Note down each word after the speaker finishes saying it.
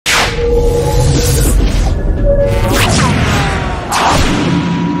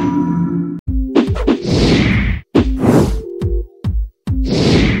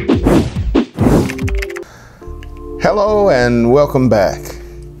Hello and welcome back.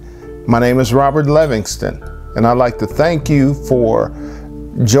 My name is Robert Levingston, and I'd like to thank you for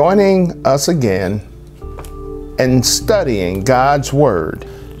joining us again and studying God's Word.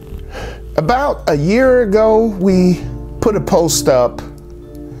 About a year ago, we put a post up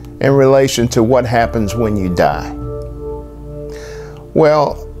in relation to what happens when you die.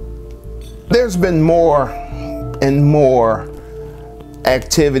 Well, there's been more and more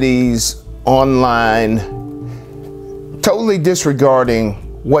activities online totally disregarding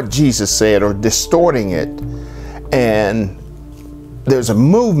what Jesus said or distorting it. And there's a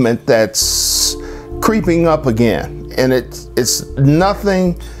movement that's creeping up again, and it's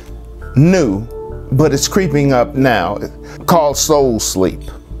nothing new, but it's creeping up now, called soul sleep.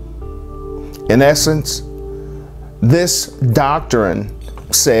 In essence, this doctrine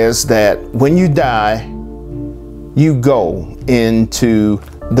says that when you die, you go into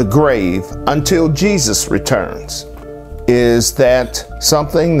the grave until Jesus returns. Is that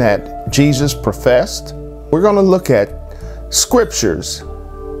something that Jesus professed? We're going to look at scriptures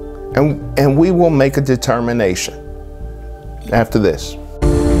and we will make a determination after this.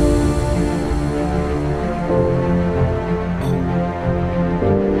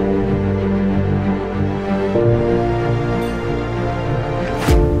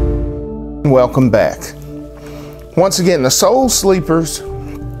 Welcome back. Once again, the soul sleepers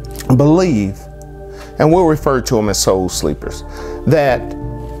believe, and we'll refer to them as soul sleepers, that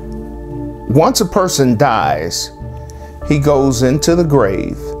once a person dies, he goes into the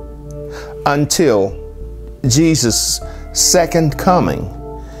grave until Jesus' second coming,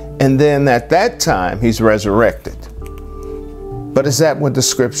 and then at that time he's resurrected. But is that what the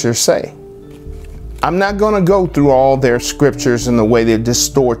scriptures say? I'm not going to go through all their scriptures and the way they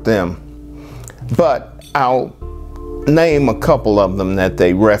distort them, but I'll name a couple of them that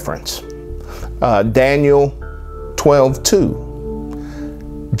they reference. Daniel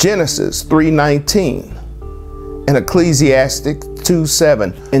 12:2, Genesis 3:19, and Ecclesiastic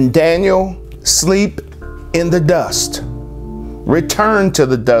 2:7. In Daniel, sleep in the dust. Return to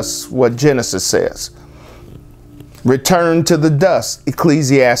the dust, what Genesis says. Return to the dust,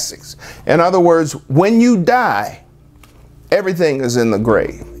 Ecclesiastics. In other words, when you die, everything is in the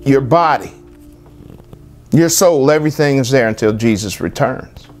grave. Your body, your soul, everything is there until Jesus returns.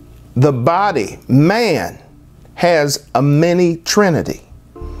 The body, man, has a mini trinity.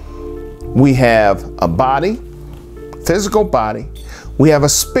 We have a body, physical body. We have a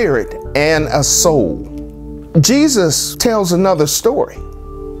spirit and a soul. Jesus tells another story.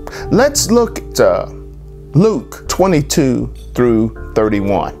 Let's look at Luke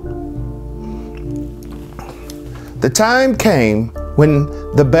 22-31. The time came when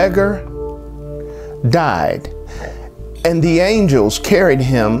the beggar died, and the angels carried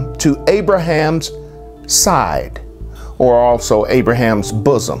him to Abraham's side, or also Abraham's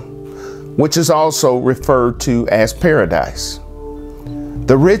bosom, which is also referred to as paradise.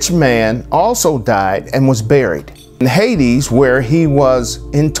 The rich man also died and was buried in Hades, where he was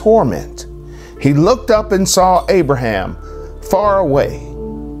in torment. He looked up and saw Abraham far away,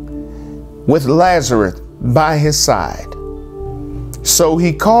 with Lazarus by his side. So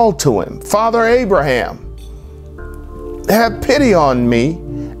he called to him, "Father Abraham, have pity on me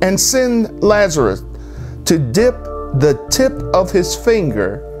and send Lazarus to dip the tip of his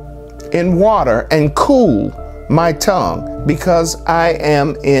finger in water and cool my tongue, because I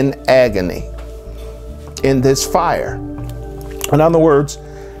am in agony in this fire." In other words,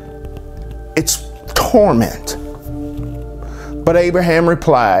 it's torment. But Abraham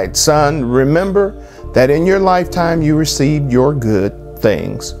replied, "Son, remember that in your lifetime you received your good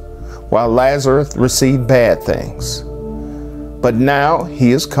things, while Lazarus received bad things. But now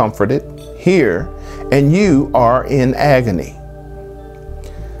he is comforted here, and you are in agony.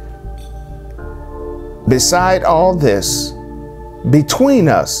 Beside all this, between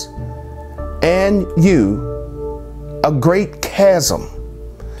us and you, a great chasm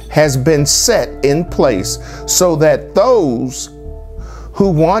has been set in place, so that those who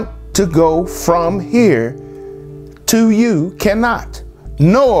want to go from here to you cannot,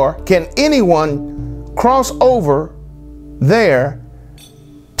 nor can anyone cross over there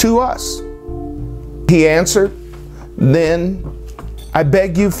to us." He answered, "Then I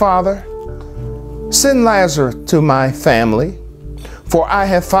beg you, Father, send Lazarus to my family, for I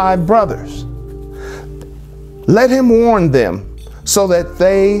have 5 brothers. Let him warn them, so that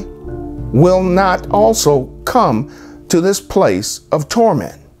they will not also come to this place of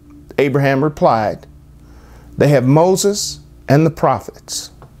torment." Abraham replied, "They have Moses and the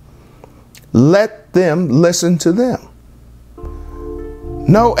prophets. Let them listen to them."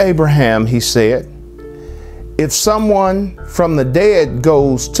 "No, Abraham," he said, if someone from the dead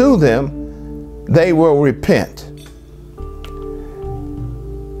goes to them, they will repent.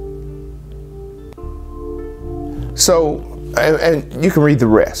 So, and you can read the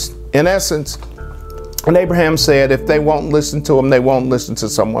rest. In essence, and Abraham said, if they won't listen to him, they won't listen to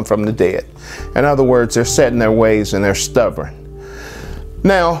someone from the dead. In other words, they're set in their ways and they're stubborn.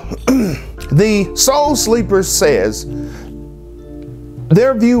 Now, the Soul Sleepers says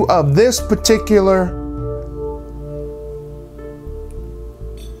their view of this particular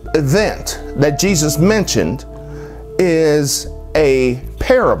event that Jesus mentioned is a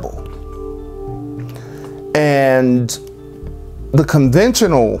parable. And the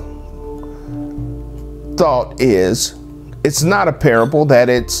conventional thought is it's not a parable, that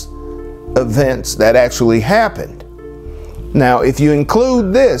it's events that actually happened. Now, if you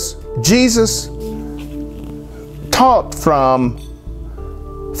include this, Jesus taught from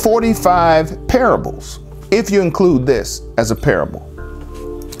 45 parables. If you include this as a parable.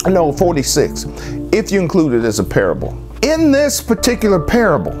 No, 46. If you include it as a parable. In this particular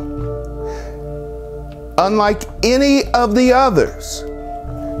parable, unlike any of the others,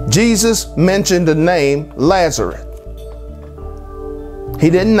 Jesus mentioned the name Lazarus. He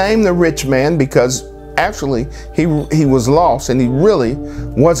didn't name the rich man because actually he was lost and he really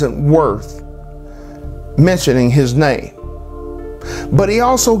wasn't worth mentioning his name. But he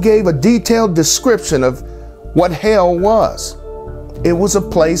also gave a detailed description of what hell was. It was a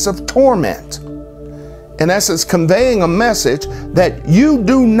place of torment. In essence, conveying a message that you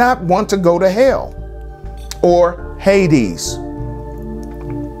do not want to go to hell or Hades.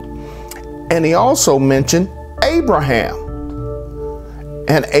 And he also mentioned Abraham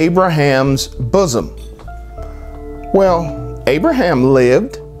and Abraham's bosom. Well, Abraham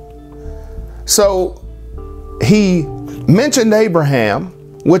lived, so he mentioned Abraham,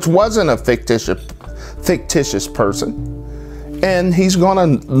 which wasn't a fictitious person, and he's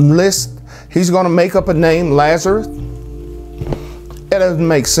going to make up a name, Lazarus. It doesn't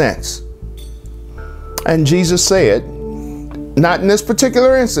make sense. And Jesus said, not in this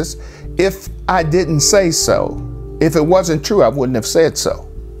particular instance, if I didn't say so, if it wasn't true, I wouldn't have said so.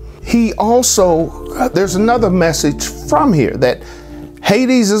 He also, there's another message from here that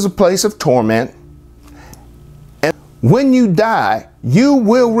Hades is a place of torment. And when you die, you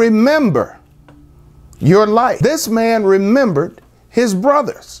will remember your life. This man remembered his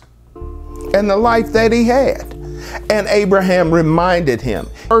brothers and the life that he had. And Abraham reminded him.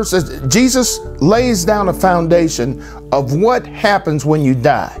 First, Jesus lays down a foundation of what happens when you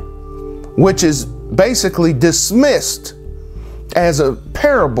die, which is basically dismissed as a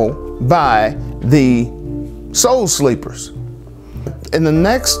parable by the Soul Sleepers. In the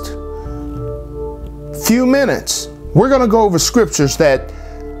next few minutes, we're going to go over scriptures that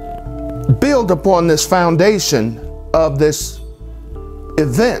build upon this foundation of this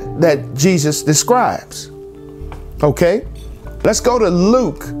event that Jesus describes. Okay, let's go to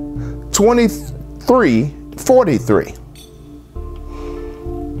Luke 23:43.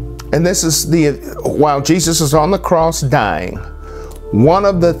 And this is while Jesus is on the cross dying, one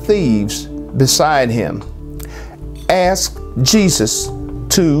of the thieves beside him asked Jesus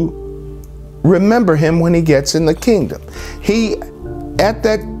to remember him when he gets in the kingdom. He, at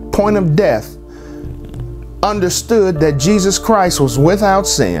that point of death, understood that Jesus Christ was without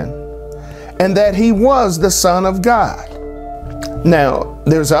sin and that he was the Son of God. Now,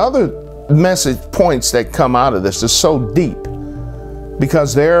 there's other message points that come out of this. It's so deep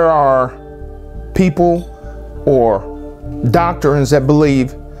because there are people or doctrines that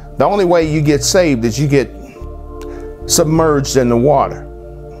believe the only way you get saved is you get submerged in the water.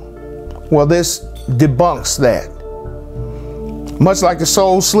 Well, this debunks that. Much like the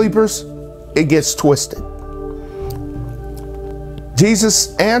Soul Sleepers, it gets twisted.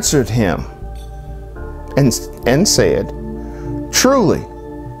 Jesus answered him and said, "Truly,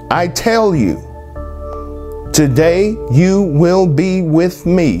 I tell you, today you will be with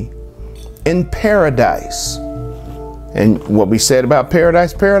me in paradise." And what we said about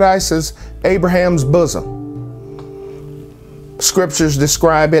paradise, paradise is Abraham's bosom. Scriptures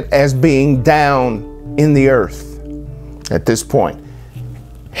describe it as being down in the earth at this point.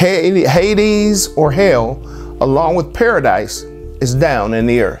 Hades or hell, along with paradise, is down in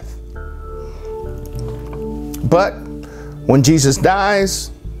the earth. But when Jesus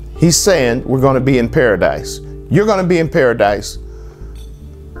dies, he's saying we're going to be in paradise. You're going to be in paradise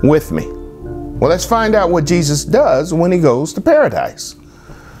with me. Well, let's find out what Jesus does when he goes to paradise.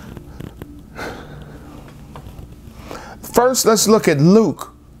 First, let's look at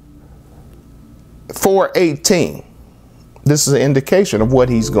Luke 4:18. This is an indication of what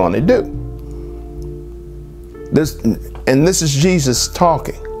he's going to do. This is Jesus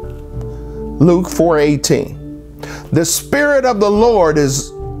talking. Luke 4:18. The Spirit of the Lord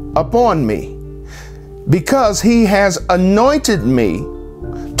is upon me, because he has anointed me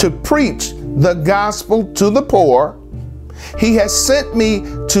to preach the gospel to the poor. He has sent me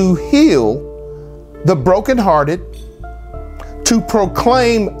to heal the brokenhearted, to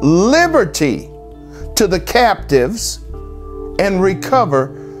proclaim liberty to the captives, and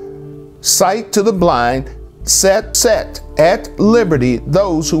recover sight to the blind, set at liberty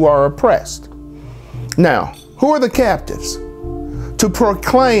those who are oppressed. Now, who are the captives? To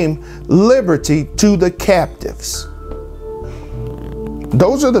proclaim liberty to the captives.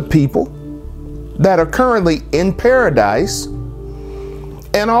 Those are the people that are currently in paradise.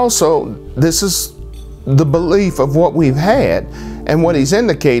 And also, this is the belief of what we've had and what he's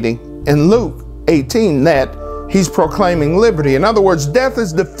indicating in Luke 18, that he's proclaiming liberty. In other words, death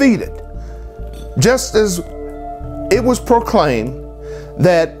is defeated. Just as it was proclaimed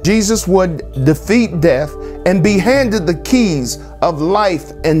that Jesus would defeat death and be handed the keys of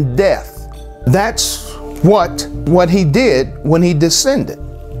life and death. That's what he did when he descended.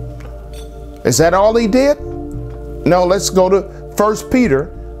 Is that all he did? No, let's go to 1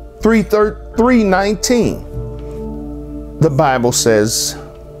 Peter 3:19. The Bible says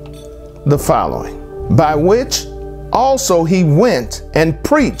the following: by which also he went and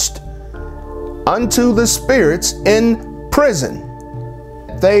preached unto the spirits in prison.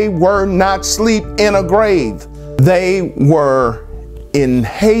 They were not asleep in a grave. They were in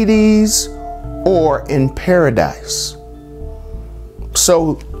Hades or in paradise.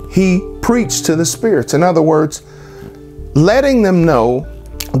 So he preached to the spirits. In other words, letting them know,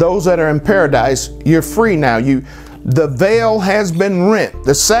 those that are in paradise, you're free now. The veil has been rent.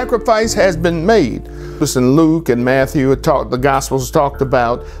 The sacrifice has been made. In Luke and Matthew, the Gospels talked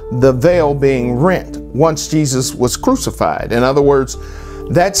about the veil being rent once Jesus was crucified. In other words,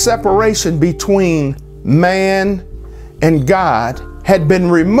 that separation between man and God had been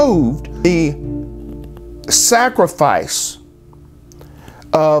removed. The sacrifice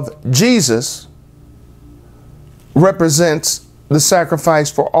of Jesus represents the sacrifice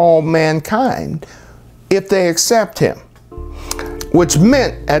for all mankind if they accept him, which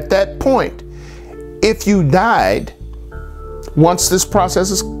meant at that point, if you died, once this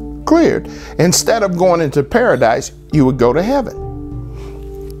process is cleared, instead of going into paradise, you would go to heaven.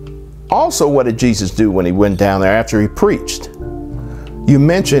 Also, what did Jesus do when he went down there after he preached? You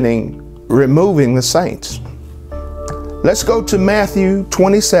mentioning removing the saints. Let's go to Matthew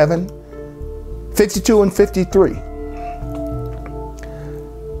 27:52 and 53.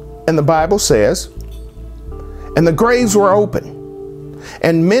 And the Bible says, and the graves were open,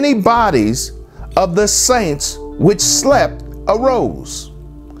 and many bodies of the saints which slept arose,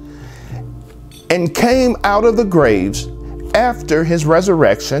 and came out of the graves after his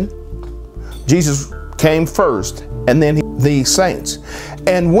resurrection. Jesus came first, and then the saints,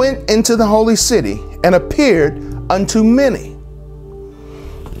 and went into the holy city, and appeared unto many.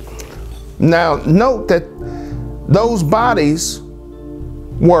 Now note that those bodies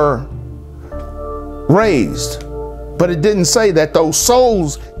were raised, but it didn't say that those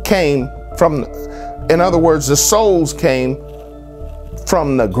souls came from, in other words, the souls came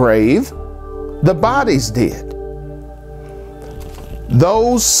from the grave. The bodies did.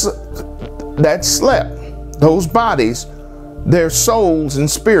 Those that slept, those bodies, their souls and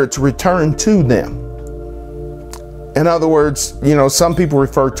spirits returned to them. In other words, some people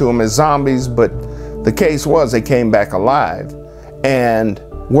refer to them as zombies, but the case was they came back alive and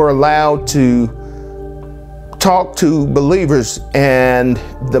were allowed to talk to believers. And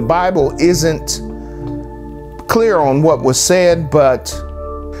the Bible isn't clear on what was said, but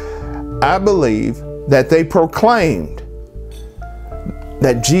I believe that they proclaimed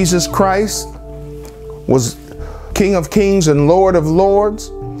that Jesus Christ was King of Kings and Lord of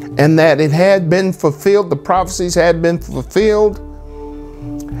Lords, and that it had been fulfilled, the prophecies had been fulfilled.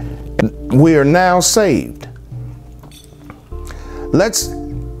 We are now saved.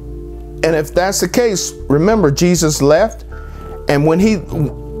 And if that's the case, remember Jesus left, and when he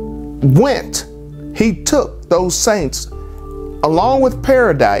went, he took those saints along with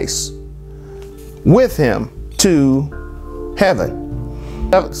paradise with him to heaven.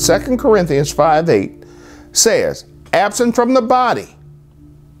 2 Corinthians 5:8 says, absent from the body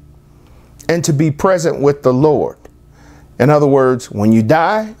and to be present with the Lord. In other words, when you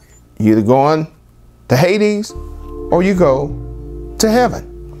die, you either go on to Hades or you go to heaven.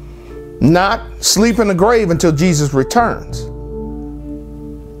 Not sleep in the grave until Jesus returns.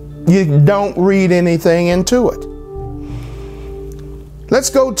 You don't read anything into it. Let's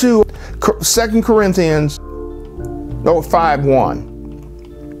go to 2 Corinthians No, 5:1.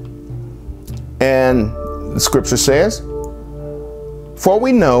 And the scripture says, for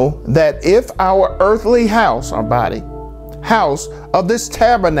we know that if our earthly house, our body, house of this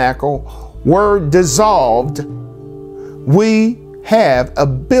tabernacle were dissolved, we have a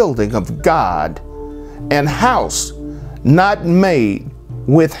building of God, and house not made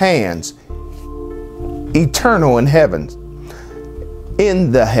with hands, eternal in heavens,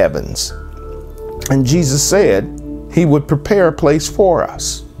 in the heavens. And Jesus said he would prepare a place for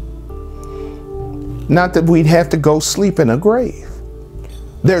us. Not that we'd have to go sleep in a grave.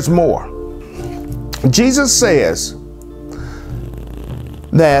 There's more. Jesus says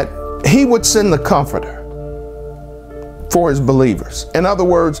that he would send the Comforter for his believers. In other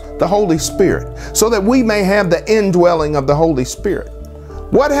words, the Holy Spirit, so that we may have the indwelling of the Holy Spirit.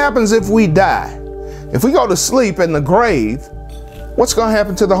 What happens if we die? If we go to sleep in the grave, what's going to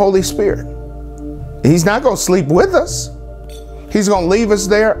happen to the Holy Spirit? He's not going to sleep with us. He's going to leave us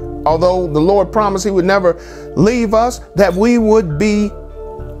there, although the Lord promised he would never leave us, that we would be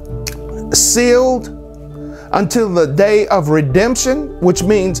sealed until the day of redemption, which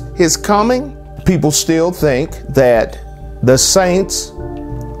means his coming. People still think that the saints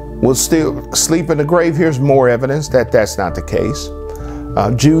will still sleep in the grave. Here's more evidence that that's not the case.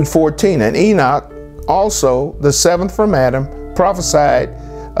 Jude 14, and Enoch, also the seventh from Adam, prophesied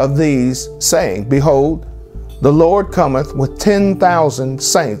of these, saying, behold, the Lord cometh with 10,000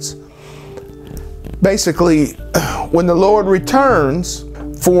 saints. Basically, when the Lord returns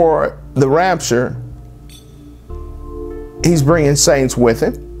for the rapture, he's bringing saints with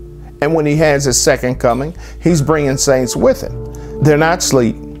him. And when he has his second coming, he's bringing saints with him. They're not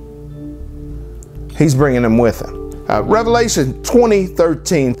asleep. He's bringing them with him. Revelation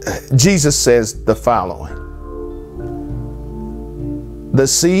 20:13, Jesus says the following. The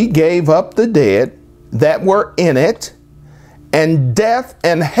sea gave up the dead that were in it, and death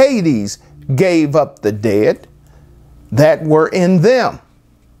and Hades gave up the dead that were in them.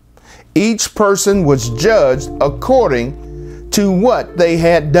 Each person was judged according to what they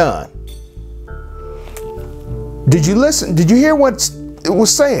had done. Did you listen? Did you hear what it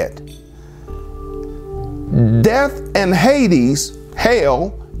was said? Death and Hades,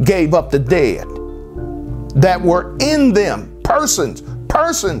 hell, gave up the dead that were in them.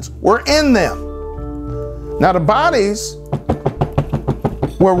 Persons were in them. Now the bodies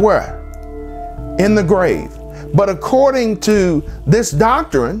were where? In the grave. But according to this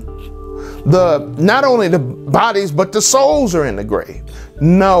doctrine, not only the bodies, but the souls are in the grave.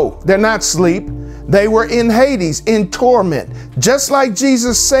 No, they're not asleep. They were in Hades, in torment, just like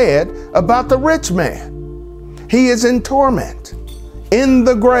Jesus said about the rich man. He is in torment, in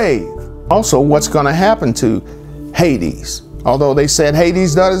the grave. Also, what's going to happen to Hades? Although they said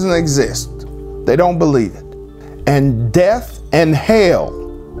Hades doesn't exist, they don't believe it. And death and hell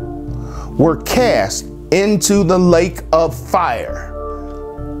were cast into the lake of fire.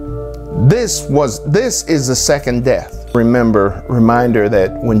 This is the second death. Reminder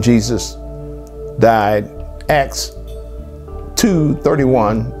that when Jesus died, Acts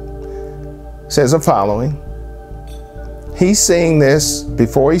 2:31 says the following. He's saying this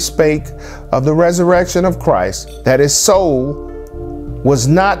before he spake of the resurrection of Christ, that his soul was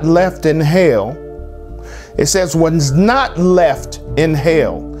not left in hell. It says was not left in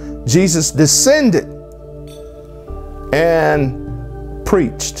hell. Jesus descended and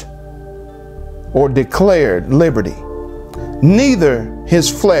preached or declared liberty. Neither his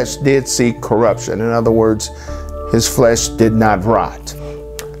flesh did see corruption. In other words, his flesh did not rot.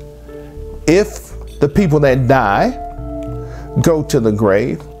 If the people that die go to the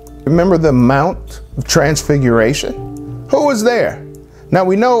grave, remember the Mount of Transfiguration? Who was there? Now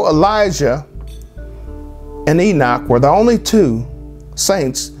we know Elijah and Enoch were the only two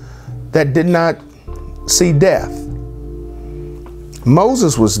saints that did not see death.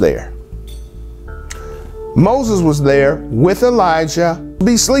 Moses was there. Moses was there with Elijah,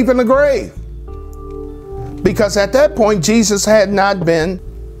 be asleep in the grave. Because at that point, Jesus had not been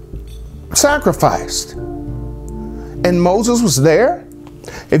sacrificed. And Moses was there.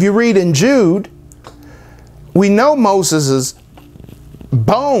 If you read in Jude, we know Moses's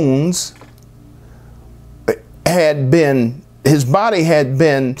bones his body had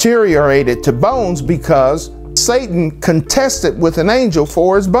been deteriorated to bones because Satan contested with an angel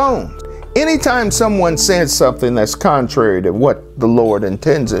for his bones. Anytime someone says something that's contrary to what the Lord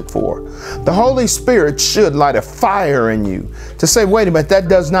intends it for, the Holy Spirit should light a fire in you to say, wait a minute, that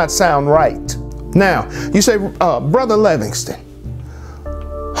does not sound right. Now, you say, Brother Levingston,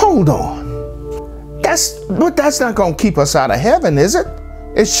 hold on. That's not going to keep us out of heaven, is it?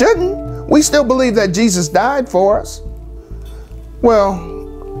 It shouldn't. We still believe that Jesus died for us.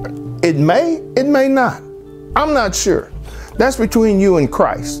 Well, it may not. I'm not sure. That's between you and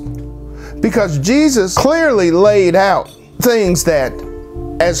Christ. Because Jesus clearly laid out things that,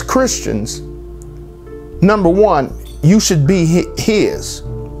 as Christians, number one, you should be His.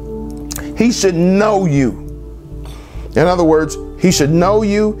 He should know you. In other words, He should know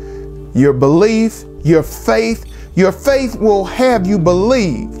you, your belief, your faith. Your faith will have you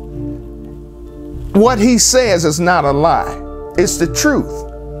believe what He says is not a lie. It's the truth.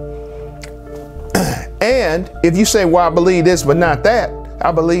 And if you say, well, I believe this but not that,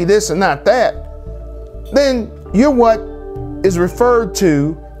 I believe this and not that, then you're what is referred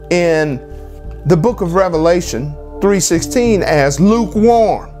to in the book of Revelation 3:16 as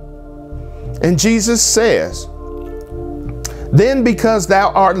lukewarm. And Jesus says, then because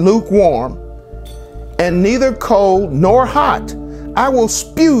thou art lukewarm and neither cold nor hot, I will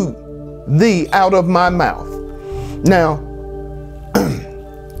spew thee out of my mouth. Now,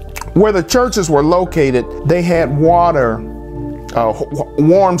 where the churches were located, they had water,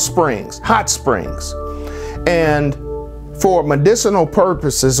 warm springs, hot springs. And for medicinal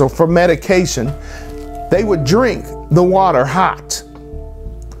purposes or for medication, they would drink the water hot,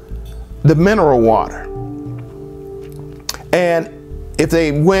 the mineral water. And if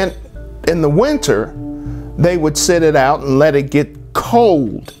they went in the winter, they would sit it out and let it get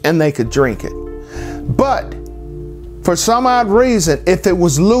cold and they could drink it. But for some odd reason, if it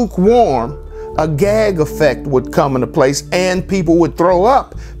was lukewarm, a gag effect would come into place and people would throw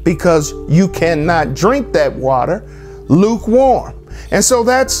up because you cannot drink that water lukewarm. And so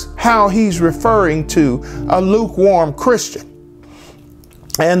that's how he's referring to a lukewarm Christian.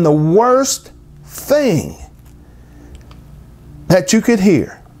 And the worst thing that you could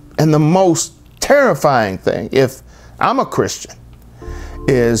hear, and the most terrifying thing, if I'm a Christian,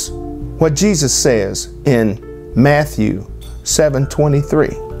 is what Jesus says in Matthew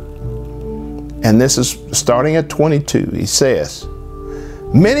 7:23. And this is starting at 22. He says,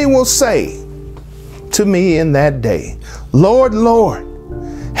 many will say to me in that day, Lord, Lord,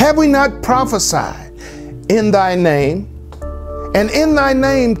 have we not prophesied in thy name, and in thy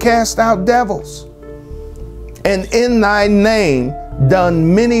name cast out devils, and in thy name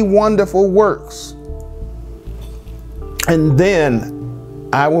done many wonderful works? And then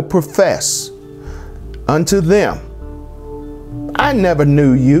I will profess unto them, I never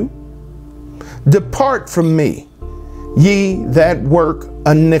knew you. Depart from me, ye that work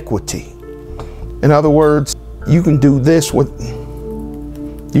iniquity. In other words, you can do this with,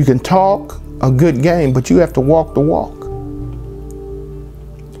 you can talk a good game, but you have to walk the walk.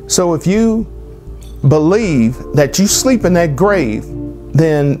 So if you believe that you sleep in that grave,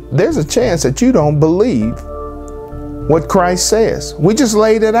 then there's a chance that you don't believe what Christ says. We just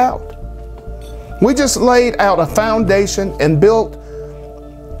laid it out. We just laid out a foundation and built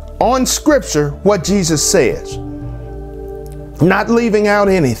on Scripture what Jesus says, not leaving out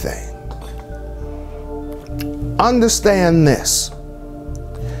anything. Understand this.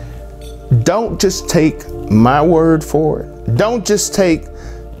 Don't just take my word for it. Don't just take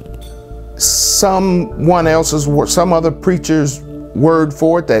someone else's word, some other preacher's word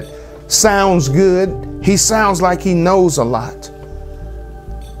for it that sounds good. He sounds like he knows a lot.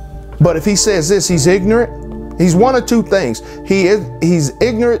 But if he says this, he's ignorant. He's one of two things. He's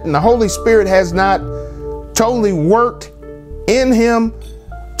ignorant and the Holy Spirit has not totally worked in him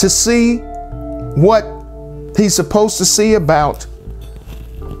to see what he's supposed to see about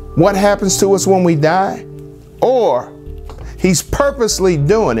what happens to us when we die, or he's purposely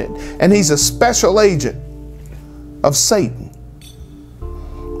doing it and he's a special agent of Satan.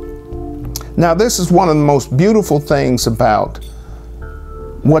 Now, this is one of the most beautiful things about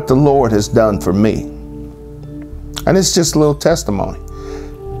what the Lord has done for me. And it's just a little testimony.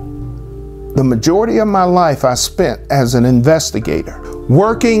 The majority of my life I spent as an investigator,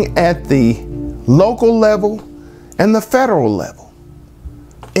 working at the local level and the federal level,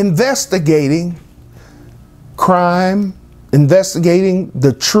 investigating crime, investigating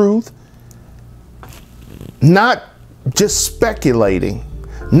the truth, not just speculating,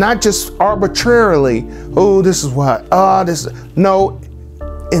 not just arbitrarily, oh, this is why, no,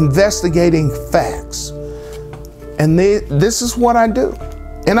 investigating facts. And this is what I do,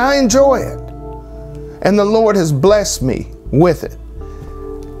 and I enjoy it. And the Lord has blessed me with it.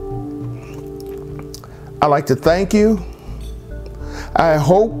 I'd like to thank you. I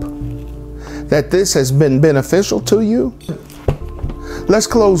hope that this has been beneficial to you. Let's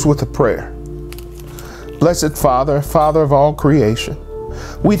close with a prayer. Blessed Father, Father of all creation,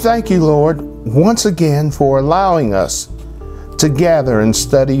 we thank you, Lord, once again for allowing us to gather and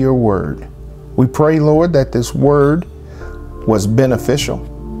study your word. We pray, Lord, that this word was beneficial,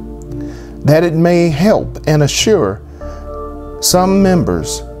 that it may help and assure some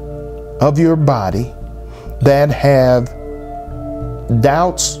members of your body that have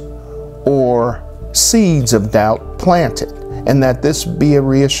doubts or seeds of doubt planted, and that this be a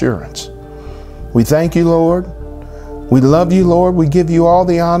reassurance. We thank you, Lord. We love you, Lord. We give you all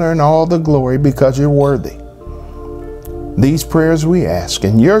the honor and all the glory because you're worthy. These prayers we ask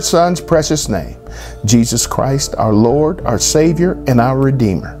in your Son's precious name, Jesus Christ, our Lord, our Savior, and our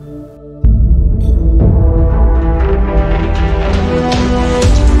Redeemer.